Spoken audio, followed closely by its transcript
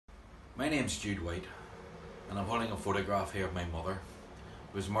My name's Jude Whyte, and I'm holding a photograph here of my mother,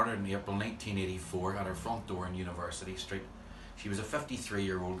 who was murdered in April 1984 at her front door in University Street. She was a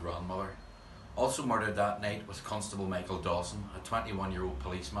 53-year-old grandmother. Also murdered that night was Constable Michael Dawson, a 21-year-old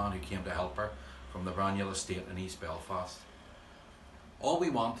policeman who came to help her from the Braniel estate in East Belfast. All we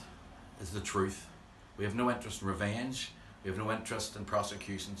want is the truth. We have no interest in revenge. We have no interest in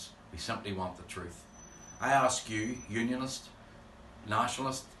prosecutions. We simply want the truth. I ask you, Unionist,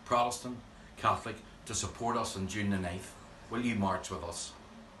 Nationalist, Protestant, Catholic, to support us on June the 9th. Will you march with us?